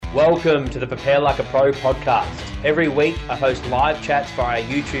Welcome to the Prepare Like a Pro podcast. Every week I host live chats via our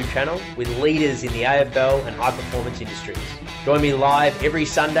YouTube channel with leaders in the AFL and high performance industries. Join me live every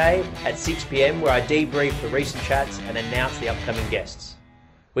Sunday at 6 p.m. where I debrief the recent chats and announce the upcoming guests.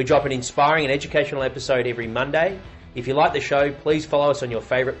 We drop an inspiring and educational episode every Monday. If you like the show, please follow us on your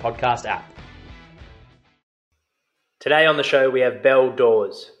favourite podcast app. Today on the show we have Belle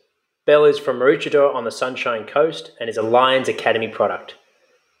Dawes. Belle is from Maroochydore on the Sunshine Coast and is a Lions Academy product.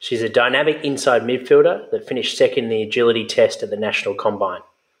 She's a dynamic inside midfielder that finished second in the agility test at the National Combine.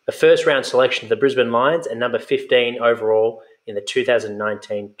 A first round selection to the Brisbane Lions and number 15 overall in the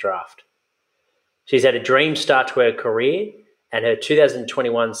 2019 draft. She's had a dream start to her career and her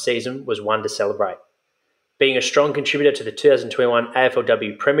 2021 season was one to celebrate. Being a strong contributor to the 2021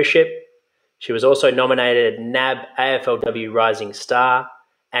 AFLW Premiership, she was also nominated NAB AFLW Rising Star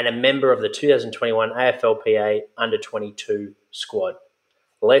and a member of the 2021 AFLPA Under-22 squad.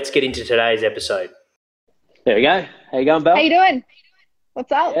 Let's get into today's episode. There we go. How you going, Belle? How you doing?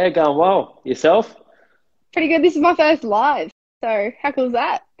 What's up? Yeah, going well. Yourself? Pretty good. This is my first live, so how cool is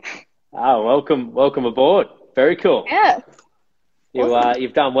that? Oh, welcome aboard. Very cool. Yeah. Awesome.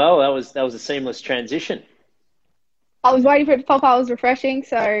 You've done well. That was a seamless transition. I was waiting for it to pop. I was refreshing,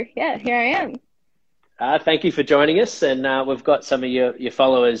 so yeah, here I am. Thank you for joining us, and we've got some of your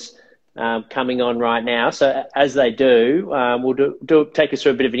followers coming on right now. So as they do, we'll take us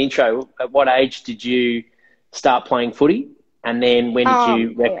through a bit of an intro. At what age did you start playing footy, and then when did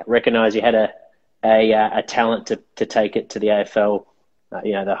you recognise you had a talent to take it to the AFL,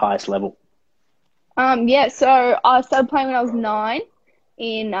 the highest level? So I started playing when I was 9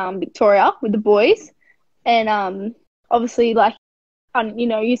 in Victoria with the boys, and obviously,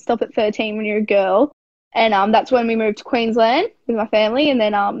 you stop at 13 when you're a girl, and that's when we moved to Queensland with my family, and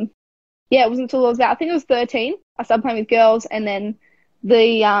then it wasn't until I was I think it was 13, I started playing with girls, and then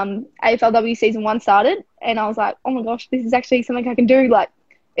the AFLW season 1 started, and I was like, oh my gosh, this is actually something I can do. Like,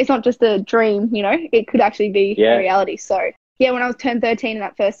 it's not just a dream, it could actually be a reality. So yeah, when I was turned 13 and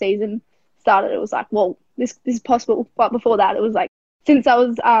that first season started, it was like, well, this is possible. But before that, it was like, since I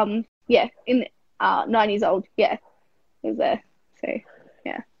was 9 years old, it was there. So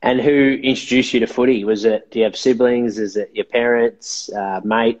yeah. And who introduced you to footy? Do you have siblings? Is it your parents,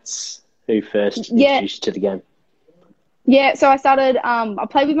 mates? Who first introduced you to the game? Yeah, so I started, I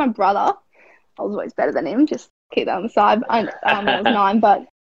played with my brother. I was always better than him, just keep that on the side. I was 9, but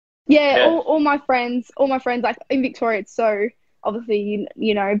all my friends, like in Victoria, it's so obviously,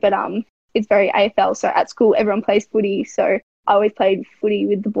 but it's very AFL. So at school, everyone plays footy. So I always played footy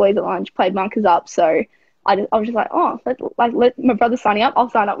with the boys at lunch, played Munkers up. So I was just like, let my brother signing up, I'll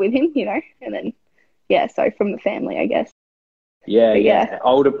sign up with him, and then, so from the family, I guess. Yeah.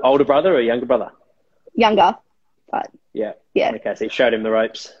 Older brother or younger brother? Younger, but yeah. Okay, so you showed him the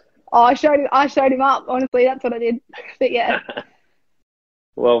ropes. Oh, I showed him up. Honestly, that's what I did. But yeah.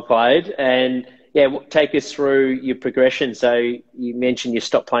 Well played. And take us through your progression. So you mentioned you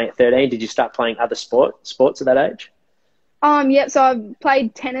stopped playing at 13. Did you start playing other sports at that age? So I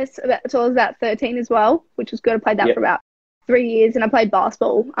played tennis until I was about 13 as well, which was good. I played that for about 3 years, and I played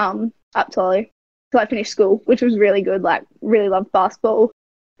basketball up till I finished school, which was really good. Like, really loved basketball,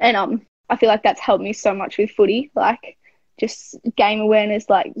 and I feel like that's helped me so much with footy, like just game awareness,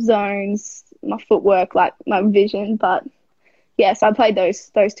 like zones, my footwork, like my vision. But so I played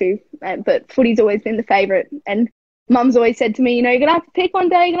those two, but footy's always been the favourite. And Mum's always said to me, you're gonna have to pick one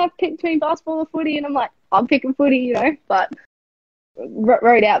day, you're gonna have to pick between basketball or footy, and I'm like, I'm picking footy, but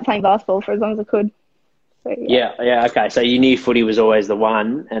rode out playing basketball for as long as I could. So, okay. So you knew footy was always the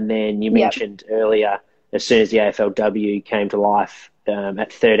one, and then you mentioned earlier, as soon as the AFLW came to life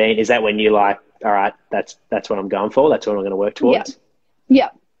at 13, is that when you like, all right, that's what I'm going for, that's what I'm going to work towards? Yeah,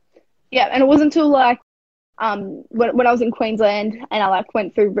 and it wasn't until when I was in Queensland and I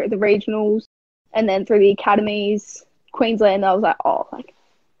went through the regionals and then through the academies, Queensland, I was like,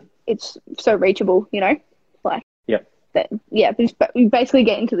 it's so reachable, we basically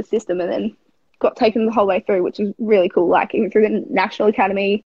get into the system and then got taken the whole way through, which was really cool. Like, even through the National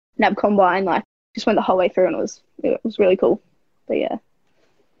Academy, NAB Combine, just went the whole way through, and it was really cool. But yeah.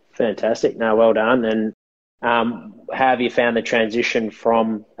 Fantastic. No, well done. And how have you found the transition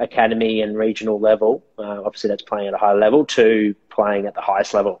from academy and regional level, obviously that's playing at a high level, to playing at the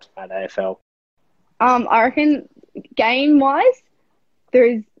highest level at AFL? I reckon game-wise, there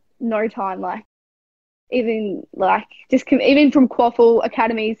is no time. Even from Quaffle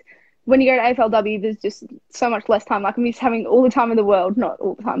academies, when you go to AFLW, there's just so much less time. I'm used to having all the time in the world, not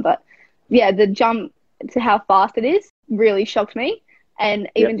all the time, but the jump to how fast it is really shocked me. And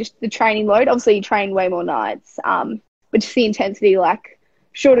even just the training load, obviously you train way more nights, but just the intensity,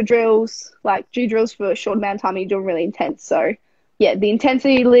 shorter drills, like do drills for a short amount of time, and you do them really intense. So yeah, the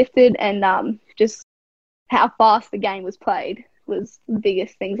intensity lifted, and just how fast the game was played was the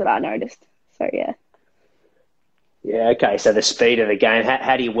biggest things that I noticed. So yeah. Yeah, okay. So the speed of the game,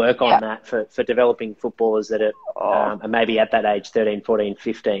 how do you work on that for developing footballers that are maybe at that age, 13, 14,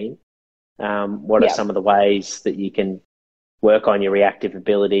 15? What are some of the ways that you can work on your reactive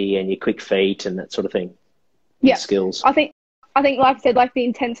ability and your quick feet and that sort of thing? Yeah. Skills. I think, like I said, like the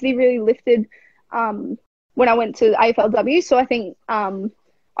intensity really lifted when I went to AFLW. So I think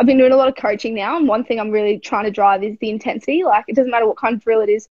I've been doing a lot of coaching now, and one thing I'm really trying to drive is the intensity. Like, it doesn't matter what kind of drill it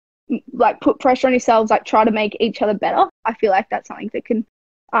is. Like, put pressure on yourselves, like try to make each other better. I feel like that's something that can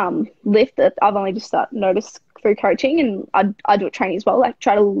lift, that I've only just noticed through coaching, and I do it training as well, like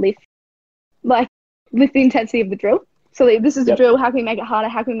try to lift the intensity of the drill. So if this is a drill, how can we make it harder?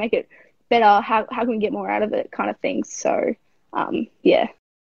 How can we make it better? How can we get more out of it, kind of things. So yeah.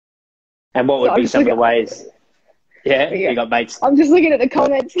 And what would be some of the ways? Yeah, you got mates. I'm just looking at the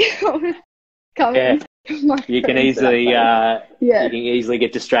comments. Yeah. You can easily you can easily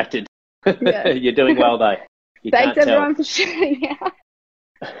get distracted. Yeah. You're doing well though. Thanks everyone for shouting out.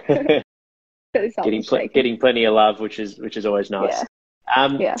 getting plenty of love, which is always nice.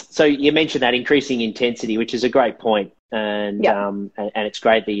 So you mentioned that increasing intensity, which is a great point, and it's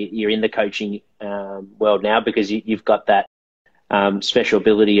great that you're in the coaching world now, because you've got that special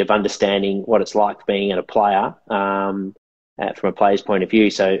ability of understanding what it's like being a player from a player's point of view.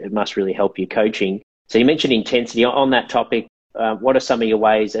 So it must really help you coaching. So you mentioned intensity. On that topic, what are some of your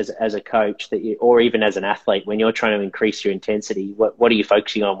ways as a coach or even as an athlete, when you're trying to increase your intensity, what are you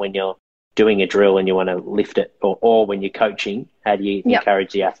focusing on when you're doing a drill and you want to lift it, or when you're coaching, how do you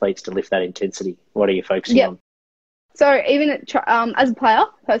encourage the athletes to lift that intensity? What are you focusing on? So even as a player,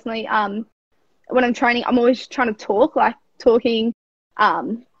 personally, when I'm training, I'm always trying to talking,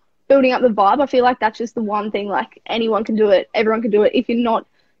 building up the vibe. I feel like that's just the one thing, like anyone can do it, everyone can do it. If you're not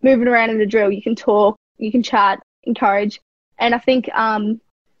moving around in the drill, you can talk, you can chat, encourage. And I think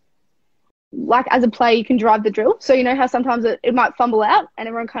like as a player, you can drive the drill. So you know how sometimes it might fumble out and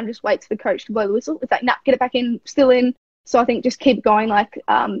everyone kind of just waits for the coach to blow the whistle. It's like, nah, get it back in, still in. So I think just keep going, like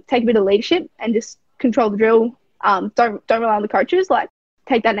take a bit of leadership and just control the drill. Don't rely on the coaches, like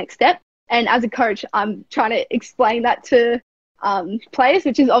take that next step. And as a coach, I'm trying to explain that to players,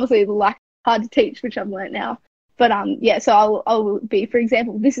 which is obviously like hard to teach, which I've learned now. But so I'll be, for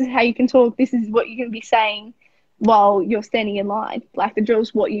example, this is how you can talk, this is what you're going to be saying while you're standing in line. Like the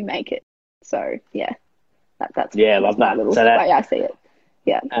drill's what you make it. So that's I love that. So that way I see it.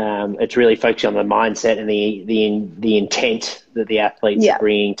 Yeah. It's really focusing on the mindset and the intent that the athletes are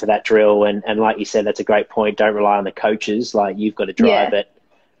bringing to that drill. And like you said, that's a great point. Don't rely on the coaches. Like, you've got to drive it.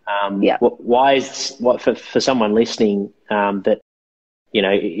 Why is for someone listening that, you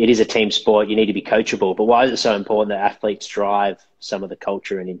know, it is a team sport, you need to be coachable, but why is it so important that athletes drive some of the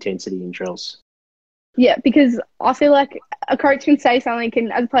culture and intensity in drills? Yeah, because I feel like a coach can say something,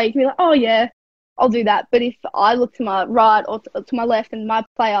 and as a player you can be like, oh yeah, I'll do that. But if I look to my right or to my left and my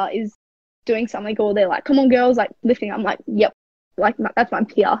player is doing something, or they're like, come on girls, like lifting, I'm like, yep, like that's my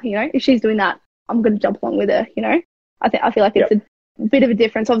peer, you know. If she's doing that, I'm going to jump along with her, you know. I feel like it's a bit of a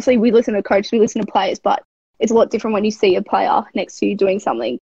difference. Obviously we listen to coaches, we listen to players, but it's a lot different when you see a player next to you doing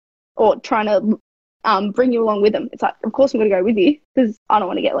something or trying to bring you along with them. It's like, of course I'm going to go with you because I don't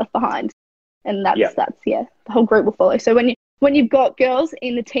want to get left behind. And that's the whole group will follow. So when you've got girls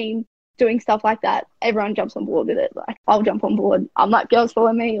in the team doing stuff like that, everyone jumps on board with it. Like, I'll jump on board. I'm like, girls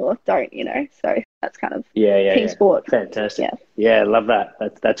follow me or don't, you know. So that's kind of team sport. Fantastic. Yeah, I love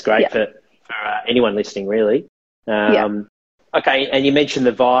that. That's great for anyone listening, really. Okay, and you mentioned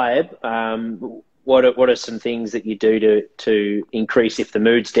the vibe. What are some things that you do to increase if the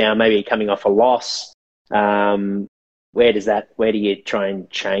mood's down? Maybe you're coming off a loss. Where do you try and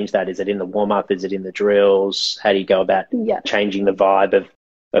change that? Is it in the warm-up? Is it in the drills? How do you go about changing the vibe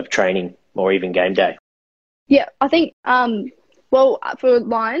of training or even game day? Yeah, I think, for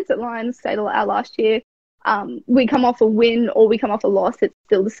Lions, at Lions State our last year, we come off a win or we come off a loss, it's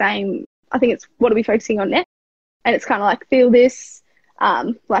still the same. I think it's what are we focusing on next? And it's kind of like, feel this,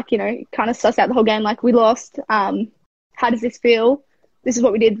 like, you know, kind of suss out the whole game. Like, we lost. How does this feel? This is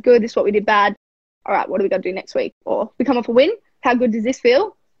what we did good. This is what we did bad. All right, what do we got to do next week? Or we come off a win. How good does this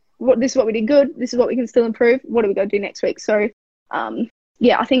feel? This is what we did good. This is what we can still improve. What do we got to do next week? So, I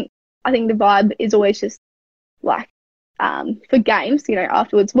think the vibe is always just like, for games, you know,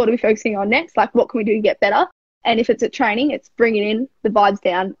 afterwards, what are we focusing on next? Like, what can we do to get better? And if it's at training, it's bring it in, the vibe's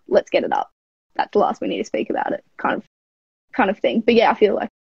down, let's get it up. That's the last we need to speak about it, kind of thing. But yeah, I feel like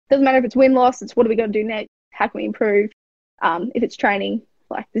it doesn't matter if it's win-loss, it's what are we got to do next? How can we improve? If it's training,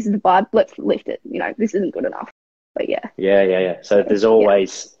 like this is the vibe, let's lift it. You know, this isn't good enough. But yeah. Yeah. So there's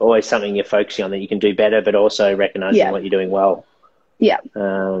always something you're focusing on that you can do better, but also recognizing what you're doing well. Yeah.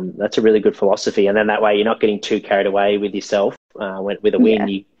 That's a really good philosophy. And then that way you're not getting too carried away with yourself. With a win,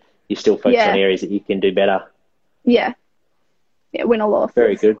 you still focus on areas that you can do better. Yeah. Yeah, win or loss.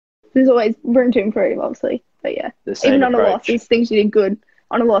 Very good. There's always room to improve, obviously. But yeah, even on a loss, there's things you did good.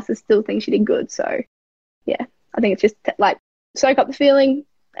 On a loss, there's still things you did good. So yeah, I think it's just like soak up the feeling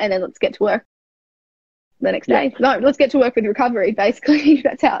and then let's get to work the next day. No, let's get to work with recovery, basically.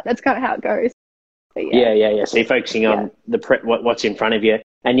 That's kind of how it goes. But yeah. So you're focusing on what's in front of you.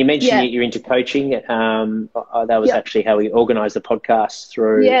 And you mentioned you're into coaching. That was actually how we organised the podcast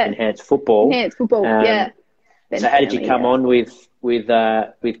through Enhanced Football. Enhanced Football, So how did you come on with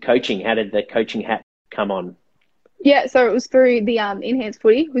coaching? How did the coaching hat come on? Yeah, so it was through the Enhanced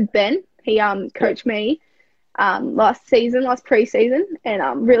Footy with Ben. He coached me last pre-season,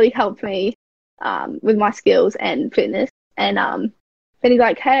 and really helped me with my skills and fitness. And then he's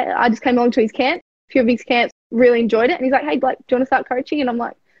like, hey, I just came along to his camp, a few of his camps, really enjoyed it. And he's like, hey, like, do you want to start coaching? And I'm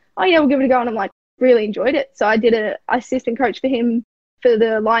like, oh yeah, we'll give it a go. And I'm like, really enjoyed it. So I did an assistant coach for him for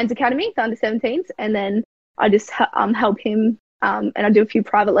the Lions Academy, the under-17s, and then I just help him, and I do a few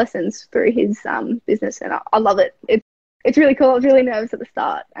private lessons through his business, and I love it. It's really cool. I was really nervous at the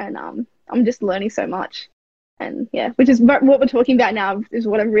start, and I'm just learning so much. And yeah, which is what we're talking about now, is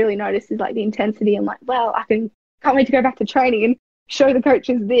what I've really noticed is like the intensity. I'm like, wow, can't wait to go back to training and show the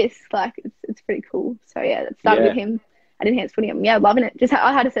coaches this. Like, it's pretty cool. So yeah, it started with him at Enhanced Footy. I'm loving it.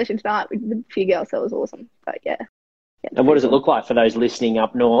 I had a session tonight with a few girls, so it was awesome. But yeah. And what does it look like for those listening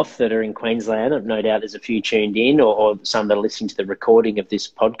up north that are in Queensland? No doubt there's a few tuned in, or some that are listening to the recording of this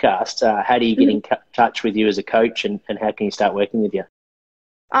podcast. How do you get in touch with you as a coach, and how can you start working with you?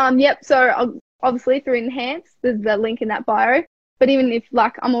 So obviously through Enhance, there's the link in that bio. But even if,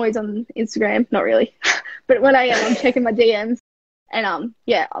 like, I'm always on Instagram, not really, but when I am, I'm checking my DMs, and I'll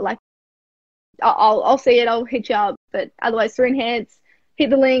see it, I'll hit you up. But otherwise, through Enhance,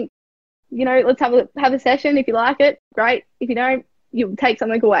 hit the link. You know, let's have a session. If you like it, great. If you don't, you'll take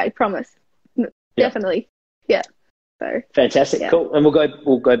something away. Promise. Definitely. Yeah. So fantastic. Cool. And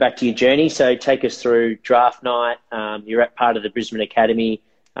we'll go back to your journey. So take us through draft night. You're at part of the Brisbane Academy.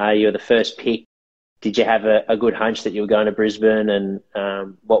 You're the first pick. Did you have a good hunch that you were going to Brisbane? And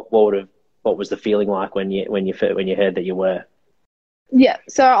what was the feeling like when you heard that you were? Yeah.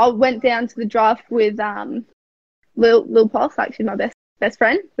 So I went down to the draft with Lil Poss, actually my best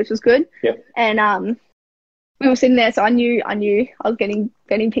friend, which was good. Yep. And we were sitting there, so I knew I was getting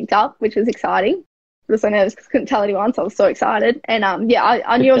picked up, which was exciting. I was so nervous because I couldn't tell anyone, so I was so excited. And I knew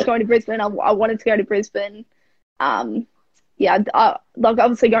I was going to Brisbane. I wanted to go to Brisbane. Like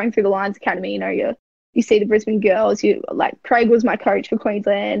obviously going through the Lions Academy, you know, you see the Brisbane girls. Craig was my coach for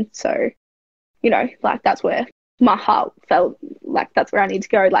Queensland, so you know, like that's where my heart felt like that's where I need to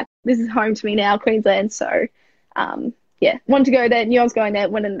go. Like, this is home to me now, Queensland. So wanted to go there, knew I was going there.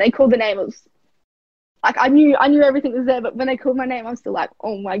 When they called the name, it was like I knew everything was there, but when they called my name, I'm still like,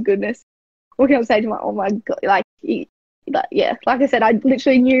 oh my goodness. What can I say to my, oh my God, like I said, I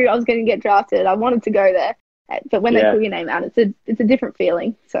literally knew I was going to get drafted. I wanted to go there, but when they call your name out, it's a different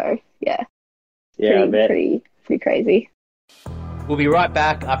feeling. So pretty crazy. We'll be right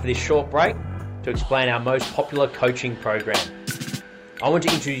back after this short break to explain our most popular coaching program. I want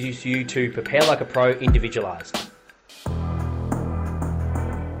to introduce you to Prepare Like a Pro Individualized.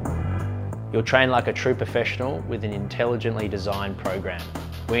 You'll train like a true professional with an intelligently designed program.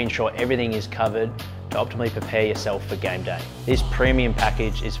 We ensure everything is covered to optimally prepare yourself for game day. This premium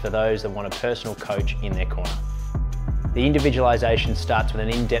package is for those that want a personal coach in their corner. The individualization starts with an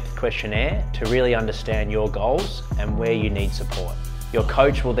in-depth questionnaire to really understand your goals and where you need support. Your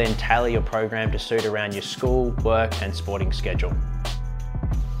coach will then tailor your program to suit around your school, work and sporting schedule.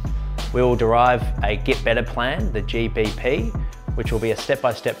 We will derive a Get Better plan, the GBP, which will be a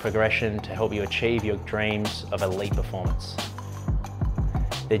step-by-step progression to help you achieve your dreams of elite performance.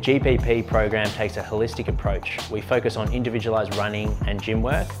 The GPP program takes a holistic approach. We focus on individualized running and gym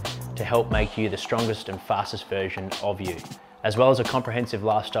work to help make you the strongest and fastest version of you, as well as a comprehensive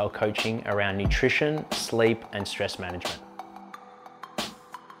lifestyle coaching around nutrition, sleep and stress management.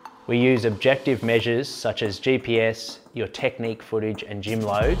 We use objective measures such as GPS, your technique footage and gym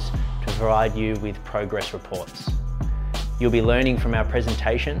loads to provide you with progress reports. You'll be learning from our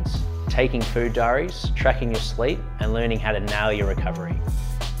presentations, taking food diaries, tracking your sleep and learning how to nail your recovery.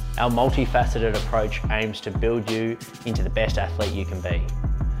 Our multifaceted approach aims to build you into the best athlete you can be,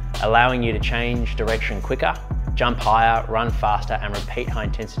 allowing you to change direction quicker, jump higher, run faster and repeat high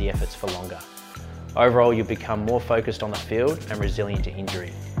intensity efforts for longer. Overall, you'll become more focused on the field and resilient to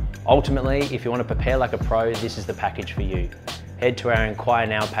injury. Ultimately, if you want to prepare like a pro, this is the package for you. Head to our Inquire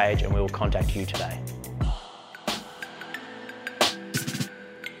Now page and we will contact you today.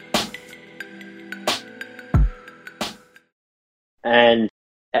 And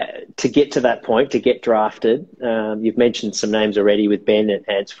to get to that point, to get drafted, you've mentioned some names already with Ben at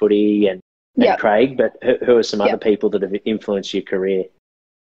Hands Footy and Craig, but who are some other people that have influenced your career?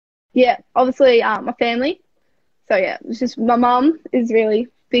 Yeah, obviously my family. So yeah, it's just my mum is really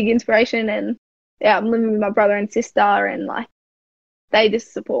big inspiration, and yeah, I'm living with my brother and sister, and like they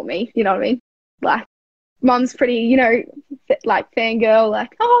just support me. You know what I mean? Like mum's pretty, you know, like fangirl,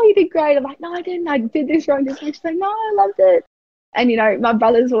 like, oh, you did great. I'm like, no, I didn't. I did this wrong. She's like, no, I loved it. And, you know, my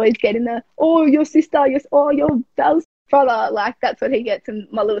brother's always getting the, oh, your sister, your Belle's brother. Like, that's what he gets. And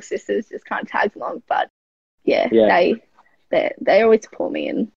my little sister's just kind of tags along. But, yeah. They always support me.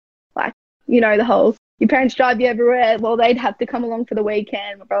 And, like, you know, the whole, your parents drive you everywhere. Well, they'd have to come along for the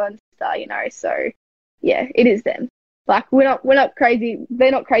weekend, my brother and sister, you know. So, yeah, it is them. Like, we're not crazy.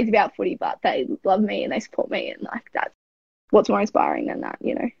 They're not crazy about footy, but they love me and they support me. And, like, that's what's more inspiring than that,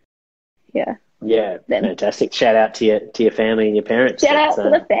 you know. Yeah. Yeah, fantastic. Shout out to your family and your parents. Shout out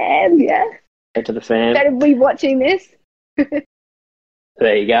to the fam, yeah. Shout to the fam. Better be watching this.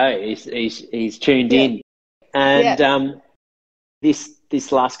 There you go. He's tuned in. And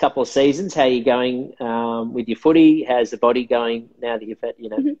this last couple of seasons, how are you going with your footy? How's the body going now that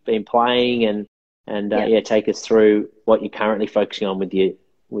you've been playing? And take us through what you're currently focusing on with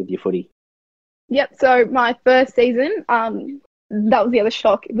your footy. Yep. So my first season, that was the other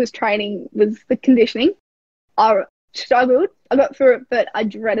shock. It was the conditioning. I struggled. I got through it, but I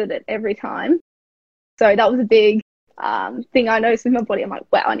dreaded it every time. So that was a big thing I noticed with my body. I'm like,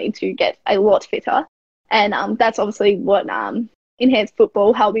 wow, I need to get a lot fitter. And that's obviously what Enhanced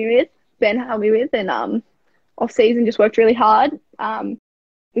Football helped me with. Ben helped me with. And off season just worked really hard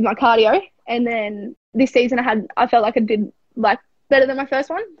with my cardio. And then this season I felt like I did like better than my first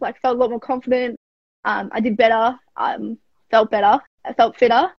one. Like felt a lot more confident. I did better. Felt better. I felt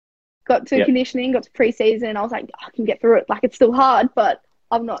fitter. Got to conditioning, got to pre-season. I was like, I can get through it. Like, it's still hard, but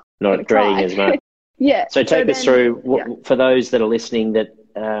I'm not dreading as much. Yeah. So take us through, for those that are listening that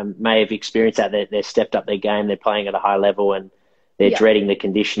may have experienced that, they've stepped up their game, they're playing at a high level and they're dreading the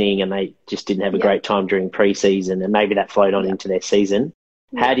conditioning and they just didn't have a great time during pre-season and maybe that flowed on into their season.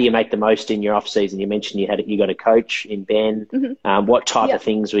 How do you make the most in your off-season? You mentioned you got a coach in Ben. Mm-hmm. What type of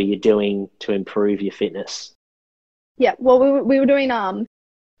things were you doing to improve your fitness? Yeah, well, we were doing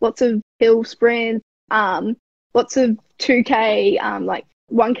lots of hill sprints, lots of 2K, like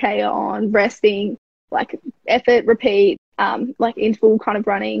 1K on resting, like effort, repeat, like interval kind of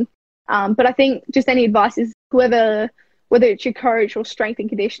running. But I think just any advice is whether it's your coach or strength and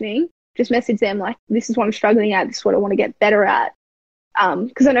conditioning, just message them like, this is what I'm struggling at, this is what I want to get better at.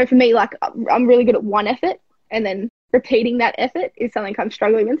 Because I know for me, like I'm really good at one effort and then repeating that effort is something I'm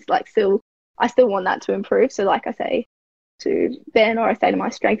struggling with. Like I still want that to improve. So like I say to Ben or I say to my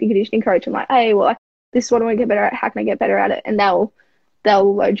strength and conditioning coach, I'm like, hey, well, this is what I want to get better at. How can I get better at it? And they'll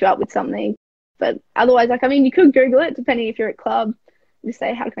load you up with something. But otherwise, like, I mean, you could Google it depending if you're at club. Just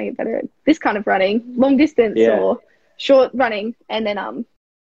say, how can I get better at this kind of running, long distance or short running? And then,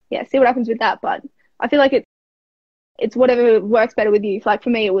 see what happens with that. But I feel like it's whatever works better with you. Like for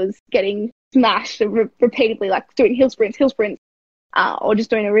me, it was getting smashed repeatedly, like doing hill sprints, or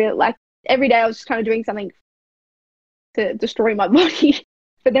just doing a real, like every day I was just kind of doing something to destroy my body,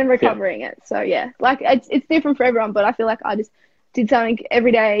 but then recovering it. So like it's different for everyone, but I feel like I just did something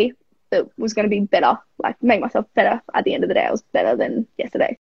every day that was going to be better, like make myself better. At the end of the day, I was better than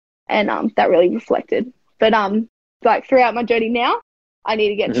yesterday. And that really reflected. But like throughout my journey now, I need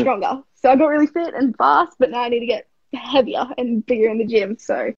to get stronger. So I got really fit and fast, but now I need to get heavier and bigger in the gym.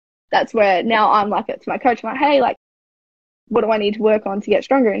 So that's where now I'm like, to my coach, I'm like, hey, like, what do I need to work on to get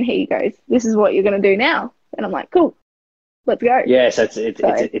stronger? And he goes, this is what you're going to do now. And I'm like, cool, let's go. Yeah, so it's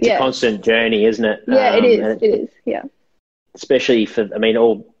a constant journey, isn't it? Yeah, it is. Yeah. Especially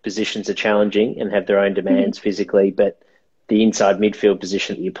all positions are challenging and have their own demands physically, but the inside midfield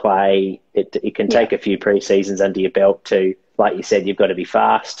position that you play, it can take a few pre-seasons under your belt to, like you said, you've got to be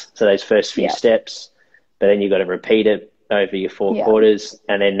fast. So those first few steps, but then you've got to repeat it over your four quarters.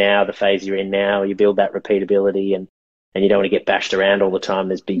 And then now the phase you're in now, you build that repeatability and you don't want to get bashed around all the time.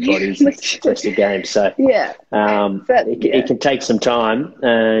 There's big bodies, it's just a game. So it can take some time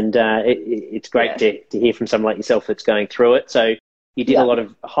and it's great to hear from someone like yourself that's going through it. So you did a lot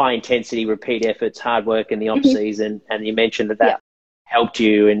of high intensity repeat efforts, hard work in the off season, and you mentioned that helped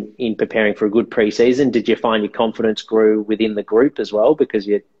you in preparing for a good preseason? Did you find your confidence grew within the group as well because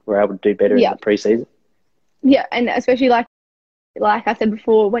you were able to do better in the preseason? Yeah, and especially like I said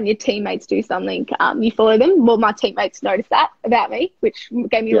before, when your teammates do something, you follow them. Well, my teammates noticed that about me, which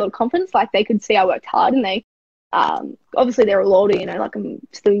gave me a lot of confidence. Like they could see I worked hard, and they obviously they're all older, you know, like I'm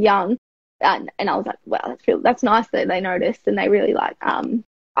still young, and I was like, wow, that's nice that they noticed, and they really like I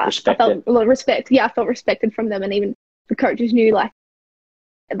felt a lot of respect. Yeah, I felt respected from them, and even the coaches knew, like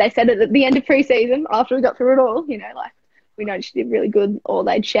they said it at the end of preseason after we got through it all, you know, like we noticed you did really good, or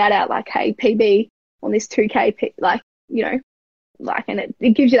they'd shout out like, hey, PB on this 2K, like, you know, like, and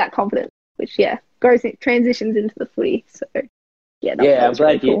it gives you that confidence, which transitions into the footy. So I'm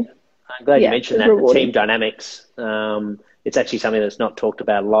glad you mentioned that, the team dynamics. It's actually something that's not talked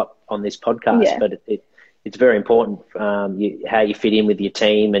about a lot on this podcast, but it's very important. How you fit in with your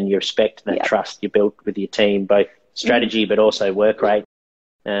team and you respect that trust you built with your team, both strategy but also work rate.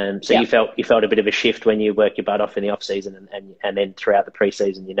 So you felt a bit of a shift when you work your butt off in the off season, and then throughout the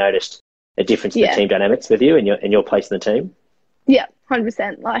preseason you noticed a difference in the team dynamics with you and your place in the team. Yeah,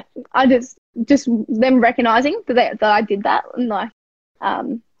 100%. Like I just them recognizing that I did that, and like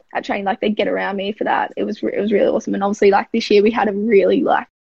at training, like they'd get around me for that. It was really awesome. And obviously, like this year we had a really like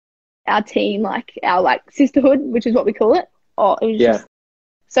our team, like our like sisterhood, which is what we call it. Oh, it was just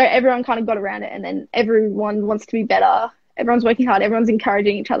so everyone kind of got around it, and then everyone wants to be better. Everyone's working hard. Everyone's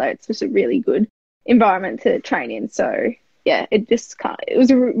encouraging each other. It's just a really good environment to train in. So yeah, it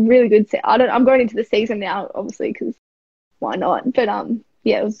was a really good set. I'm going into the season now, obviously, because why not? But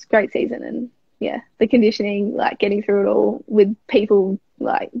it was a great season, and the conditioning, like getting through it all with people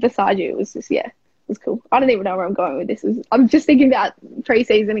like beside you, was just it was cool. I don't even know where I'm going with this. I'm just thinking about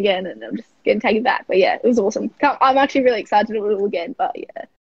pre-season again, and I'm just getting taken back. But it was awesome. I'm actually really excited to do it all again. But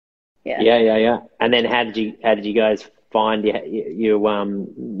yeah. And then how did you guys find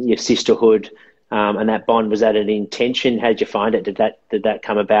your sisterhood and that bond? Was that an intention? How did you find it? Did that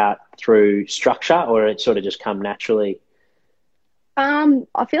come about through structure, or it sort of just come naturally?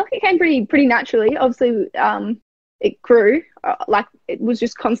 I feel like it came pretty naturally. Obviously, it grew, like it was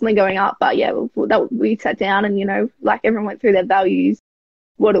just constantly going up. But we sat down and, you know, like everyone went through their values.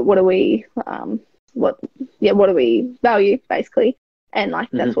 What do we what do we value, basically? And like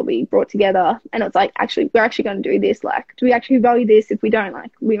that's what we brought together. And it's like, actually, we're actually going to do this. Like, do we actually value this? If we don't,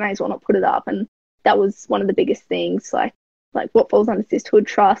 like, we may as well not put it up. And that was one of the biggest things. Like what falls under sisterhood,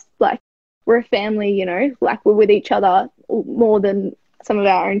 trust. Like we're a family, you know. Like we're with each other more than some of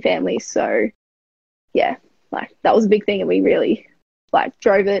our own families. So like that was a big thing, and we really like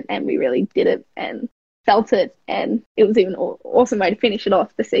drove it, and we really did it and felt it, and it was even an awesome way to finish it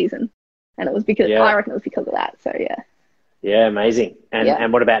off the season. And it was because I reckon it was because of that. So yeah, amazing.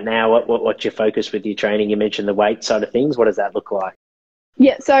 And what about now? What's your focus with your training? You mentioned the weight side of things. What does that look like?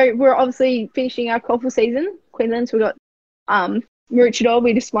 Yeah, so we're obviously finishing our quaffle season, Queensland. So we've got Maroochydore.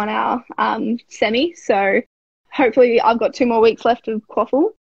 We just won our semi, so hopefully I've got 2 more weeks left of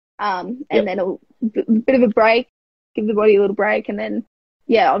quaffle, and then a bit of a break, give the body a little break, and then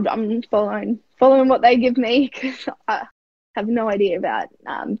I'm following what they give me, because I have no idea about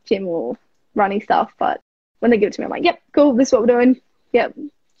gym or running stuff, but when they give it to me, I'm like, yep, cool, this is what we're doing. Yep,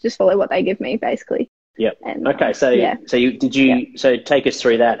 just follow what they give me, basically. Yep. And, okay, so so take us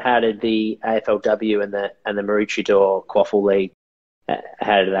through that. How did the AFLW and the Maroochydore Quaffle League,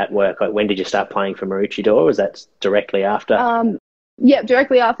 how did that work? Like, when did you start playing for Maroochydore? Was that directly after?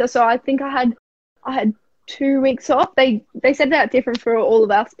 Directly after. So I think I had 2 weeks off. They set it out different for all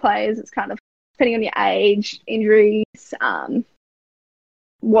of us players. It's kind of depending on your age, injuries,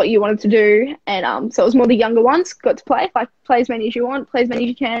 what you wanted to do, and so it was more the younger ones got to play. Like, play as many as you want, play as many as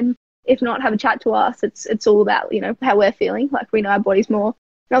you can. If not, have a chat to us. It's all about, you know, how we're feeling. Like, we know our bodies more.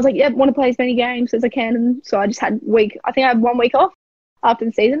 And I was like, want to play as many games as I can. And so I just had I think I had 1 week off after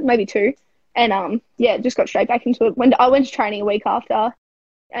the season, maybe 2, and just got straight back into it. When I went to training a week after,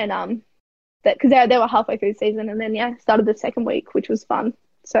 and that because they were halfway through the season, and then started the second week, which was fun.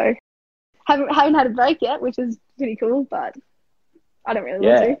 So haven't had a break yet, which is pretty cool, but I don't really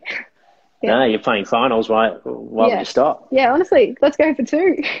want to. No, you're playing finals. Why would you stop? Yeah, honestly, let's go for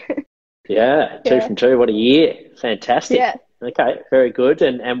 2. Two from 2. What a year. Fantastic. Yeah. Okay, very good.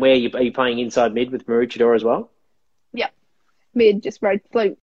 And where are you playing inside mid with Maroochydore as well? Yep. Mid, just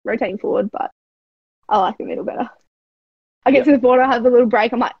rotating forward, but I like the middle better. I get to the border, I have a little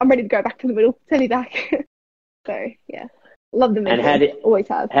break. I'm like, I'm ready to go back to the middle. Send me back. So, love the middle. And always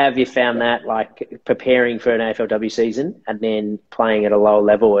have. Have you found that, like, preparing for an AFLW season and then playing at a lower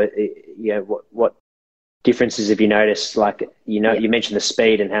level, what differences have you noticed? Like, you mentioned the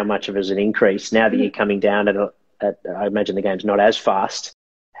speed and how much of it is an increase. Now that you're coming down at I imagine the game's not as fast.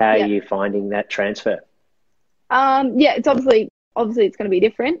 How are you finding that transfer? Yeah, it's obviously it's going to be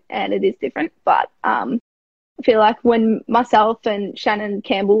different, and it is different. But I feel like when myself and Shannon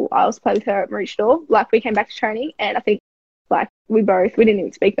Campbell, I also played with her at Maroochydore, like we came back to training, and I think like we didn't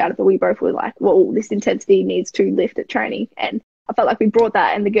even speak about it, but we both were like, well, this intensity needs to lift at training. And I felt like we brought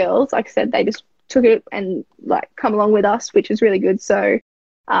that, and the girls, like I said, they just took it and like come along with us, which is really good. So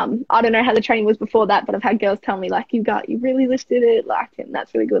I don't know how the training was before that, but I've had girls tell me like you really lifted it, like, and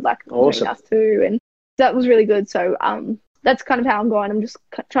that's really good. Like awesome. Us too, and that was really good. So that's kind of how I'm going. I'm just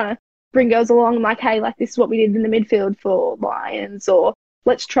trying to bring girls along. I'm like, hey, like this is what we did in the midfield for Lions, or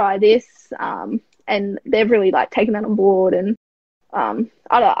let's try this. And they've really like taken that on board. And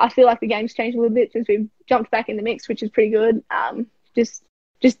I feel like the game's changed a little bit since we've jumped back in the mix, which is pretty good. Just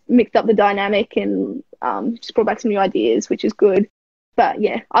mixed up the dynamic and just brought back some new ideas, which is good. But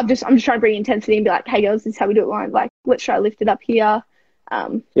yeah, I'm just trying to bring intensity and be like, hey girls, this is how we do it. Like, let's try to lift it up here.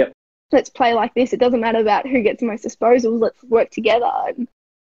 Let's play like this. It doesn't matter about who gets the most disposals. Let's work together and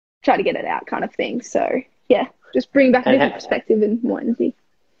try to get it out, kind of thing. So yeah, just bring back a different perspective and more energy.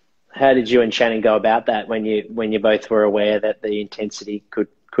 How did you and Shannon go about that when you both were aware that the intensity could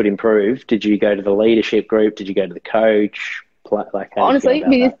improve? Did you go to the leadership group? Did you go to the coach? Like, honestly,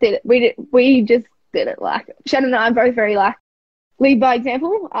 we just did it. We just did it. Like Shannon and I are both very like lead by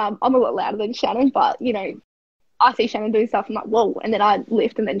example. I'm a lot louder than Shannon, but you know, I see Shannon doing stuff, I'm like, whoa, and then I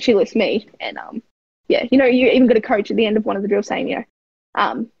lift, and then she lifts me, and yeah, you know, you even got a coach at the end of one of the drills saying, you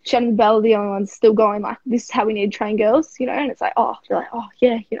know, Shannon and Belle are the only ones still going like, this is how we need to train girls, you know, and it's like, oh, you're like, oh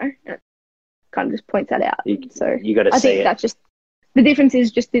yeah, you know, and it kind of just points that out. So you got to see it. I think that's just the difference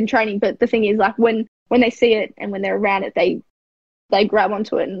is just in training, but the thing is like when they see it and when they're around it, they grab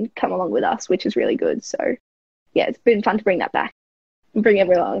onto it and come along with us, which is really good. So yeah, it's been fun to bring that back and bring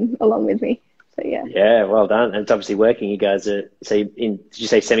everyone along with me. So yeah. Yeah, well done. And it's obviously working. You guys are did you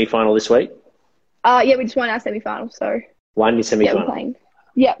say semi-final this week? Yeah, we just won our semi-final. So won your semi-final. Yeah, we're playing.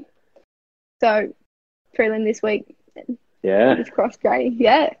 Yeah. So prelim this week. Yeah. It's cross training.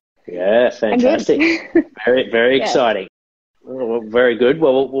 Yeah. Yeah, fantastic. Very, very exciting. Well, very good.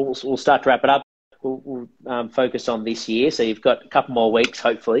 Well, we'll start to wrap it up. We'll focus on this year. So you've got a couple more weeks,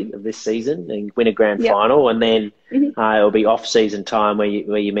 hopefully, of this season and win a grand final, and then it'll be off-season time where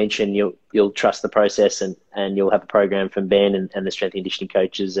you mentioned you'll trust the process and you'll have a program from Ben and the strength and conditioning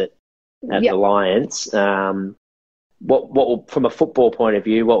coaches at the Lions. What will, from a football point of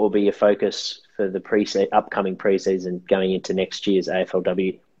view, what will be your focus for the upcoming pre-season going into next year's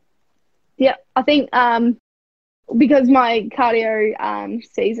AFLW? Yeah, I think because my cardio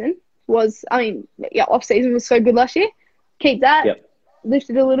season was, off season was so good last year. Keep that,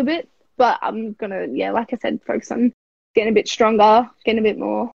 lifted a little bit, but I'm gonna, like I said, focus on getting a bit stronger, getting a bit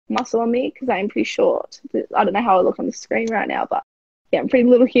more muscle on me because I am pretty short. I don't know how I look on the screen right now, but yeah, I'm pretty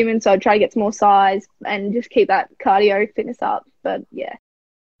little human, so I try to get some more size and just keep that cardio fitness up. But yeah,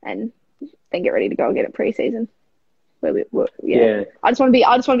 and then get ready to go and get it pre-season. I just want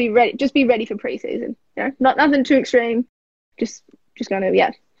to be ready. Just be ready for pre-season. You know, not nothing too extreme. Just going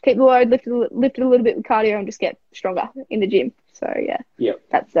to keep the load, lift it a little bit with cardio, and just get stronger in the gym. So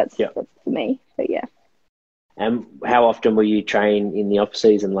that's for me. But yeah. And how often will you train in the off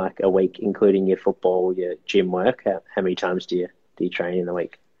season? Like a week, including your football, your gym work. How many times do you train in the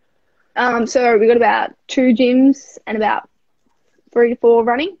week? So we got about 2 gyms and about 3 to 4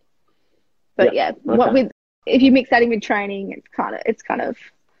 running. But if you mix that in with training, it's kind of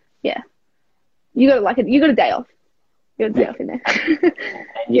you got a day off. You got a day off in there.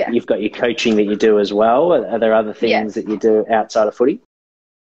 And you've got your coaching that you do as well. Are there other things that you do outside of footy?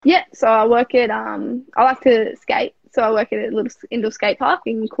 Yeah, so I work at I like to skate, so I work at a little indoor skate park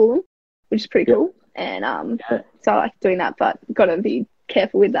in Coolum, which is pretty cool. And so I like doing that, but got to be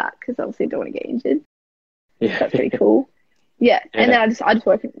careful with that because obviously don't want to get injured. Yeah, that's pretty cool. Yeah, and then I just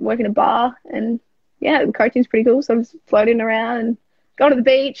work in a bar, and the coaching's pretty cool. So I'm just floating around and going to the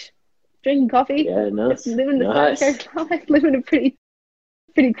beach, drinking coffee. Yeah, nice. Living the sunny coast life, living a pretty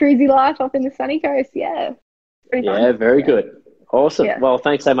cruisy life up in the sunny coast. Yeah, pretty fun. Yeah, very good. Awesome. Yeah. Well,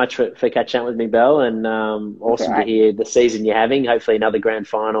 thanks so much for catching up with me, Belle, and awesome to hear the season you're having. Hopefully another grand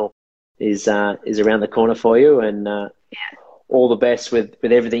final is around the corner for you, and all the best with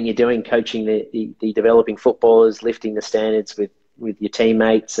everything you're doing, coaching the developing footballers, lifting the standards with your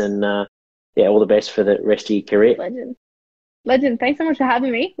teammates, and all the best for the rest of your career. Legend. Thanks so much for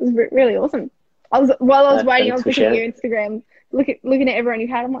having me. It was really awesome. While I was waiting, I was looking at your Instagram, looking at everyone you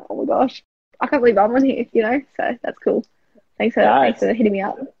had. I'm like, oh my gosh, I can't believe I'm on here. You know, so that's cool. Thanks for hitting me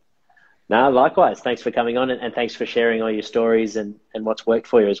up. No, likewise. Thanks for coming on, and thanks for sharing all your stories and what's worked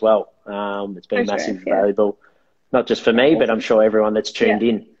for you as well. It's been massively valuable not just for me, but I'm sure everyone that's tuned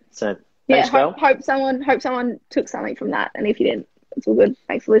in. So thanks, Belle. Hope someone took something from that, and if you didn't, it's all good.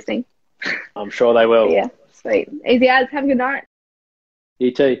 Thanks for listening. I'm sure they will. But yeah, sweet. Easy as. Have a good night.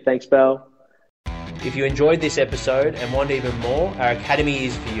 You too. Thanks, Belle. If you enjoyed this episode and want even more, our Academy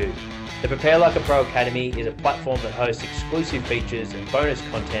is for you. The Prepare Like a Pro Academy is a platform that hosts exclusive features and bonus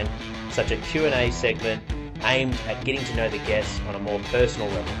content, such as a Q&A segment aimed at getting to know the guests on a more personal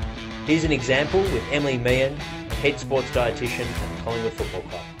level. Here's an example with Emily Meehan, head sports dietitian at the Collingwood Football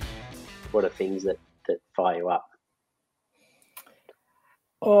Club. What are things that fire you up?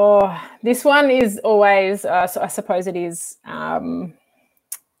 Oh, this one is always, so I suppose it is,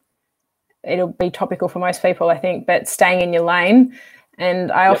 it'll be topical for most people, I think, but staying in your lane.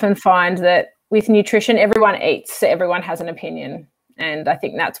 And I often find that with nutrition, everyone eats, so everyone has an opinion. And I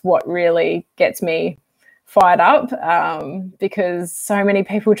think that's what really gets me fired up, because so many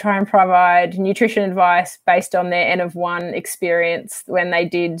people try and provide nutrition advice based on their N of 1 experience when they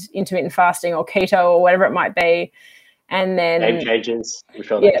did intermittent fasting or keto or whatever it might be. And then game changes, I'm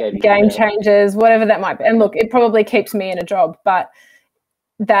sure game changes, whatever that might be. And look, it probably keeps me in a job, but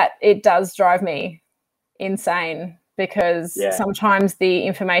that it does drive me insane, because sometimes the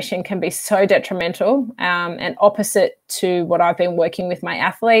information can be so detrimental and opposite to what I've been working with my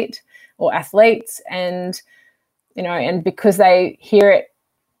athlete or athletes, and and because they hear it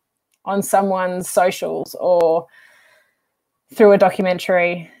on someone's socials or through a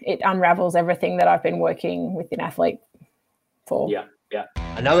documentary, it unravels everything that I've been working with an athlete for. Yeah.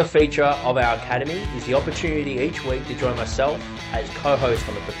 Another feature of our Academy is the opportunity each week to join myself as co-host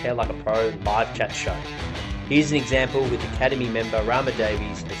on the Prepare Like a Pro live chat show. Here's an example with Academy member Rama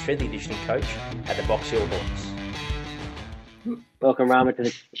Davies, a strength and conditioning coach at the Box Hill Hawks. Welcome, Rama, to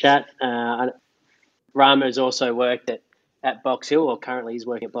the chat. Rama has also worked at Box Hill, or currently he's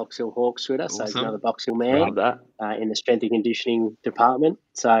working at Box Hill Hawks with us. Awesome. So he's another Box Hill man in the strength and conditioning department.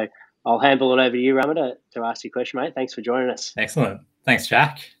 So I'll handle it over to you, Rama, to ask your question, mate. Thanks for joining us. Excellent. Thanks,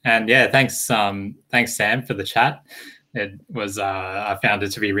 Jack. And thanks Sam for the chat. It was, I found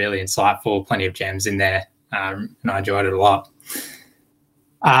it to be really insightful, plenty of gems in there, and I enjoyed it a lot.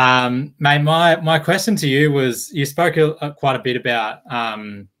 Mate, my question to you was, you spoke quite a bit about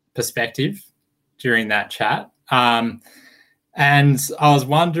perspective during that chat. And I was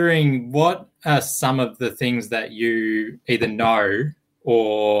wondering, what are some of the things that you either know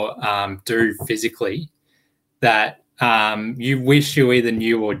or do physically that you wish you either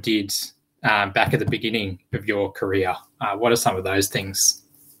knew or did back at the beginning of your career? What are some of those things?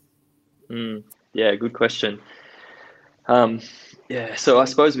 Yeah, good question. So I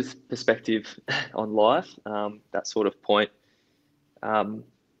suppose with perspective on life, that sort of point,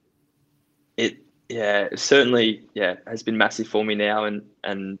 it certainly has been massive for me now,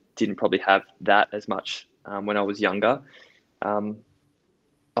 and didn't probably have that as much when I was younger.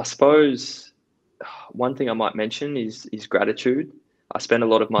 I suppose one thing I might mention is gratitude. I spend a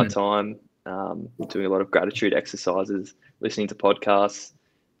lot of my time doing a lot of gratitude exercises, listening to podcasts,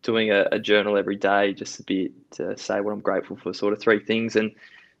 doing a journal every day, just a bit to say what I'm grateful for, sort of 3 things. And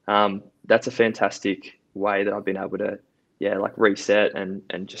that's a fantastic way that I've been able to, reset and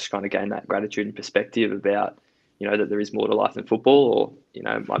just kind of gain that gratitude and perspective about, that there is more to life than football,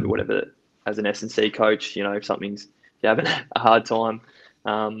 or, might be whatever, as an S&C coach, if something's, you're having a hard time,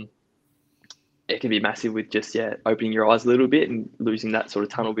 it can be massive with just, opening your eyes a little bit and losing that sort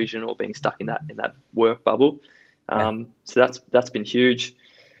of tunnel vision or being stuck in that work bubble. So that's been huge.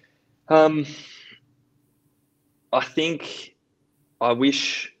 I think I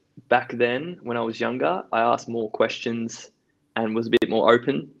wish back then, when I was younger, I asked more questions and was a bit more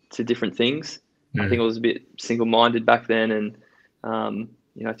open to different things. I think I was a bit single-minded back then, and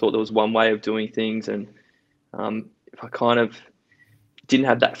I thought there was one way of doing things, and if I kind of didn't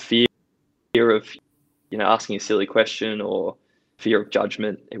have that fear of asking a silly question or fear of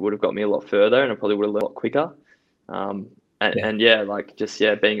judgment, it would have got me a lot further, and I probably would have learned a lot quicker.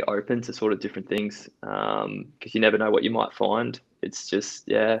 Being open to sort of different things, because you never know what you might find. It's just,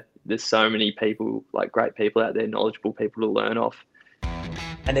 there's so many people, like great people out there, knowledgeable people to learn off.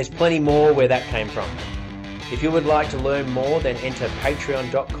 And there's plenty more where that came from. If you would like to learn more, then enter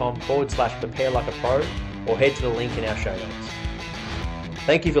patreon.com/prepare like a pro, or head to the link in our show notes.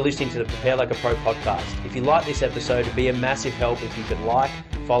 Thank you for listening to the Prepare Like a Pro podcast. If you like this episode, it'd be a massive help if you could like,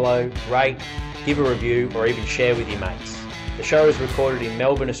 follow, rate, give a review, or even share with your mates. The show is recorded in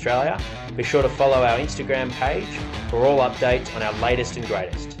Melbourne, Australia. Be sure to follow our Instagram page for all updates on our latest and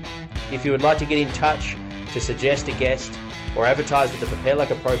greatest. If you would like to get in touch to suggest a guest or advertise with the Prepare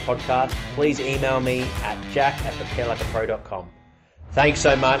Like a Pro podcast, please email me at jack@preparelikeapro.com. Thanks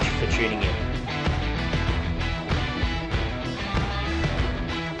so much for tuning in.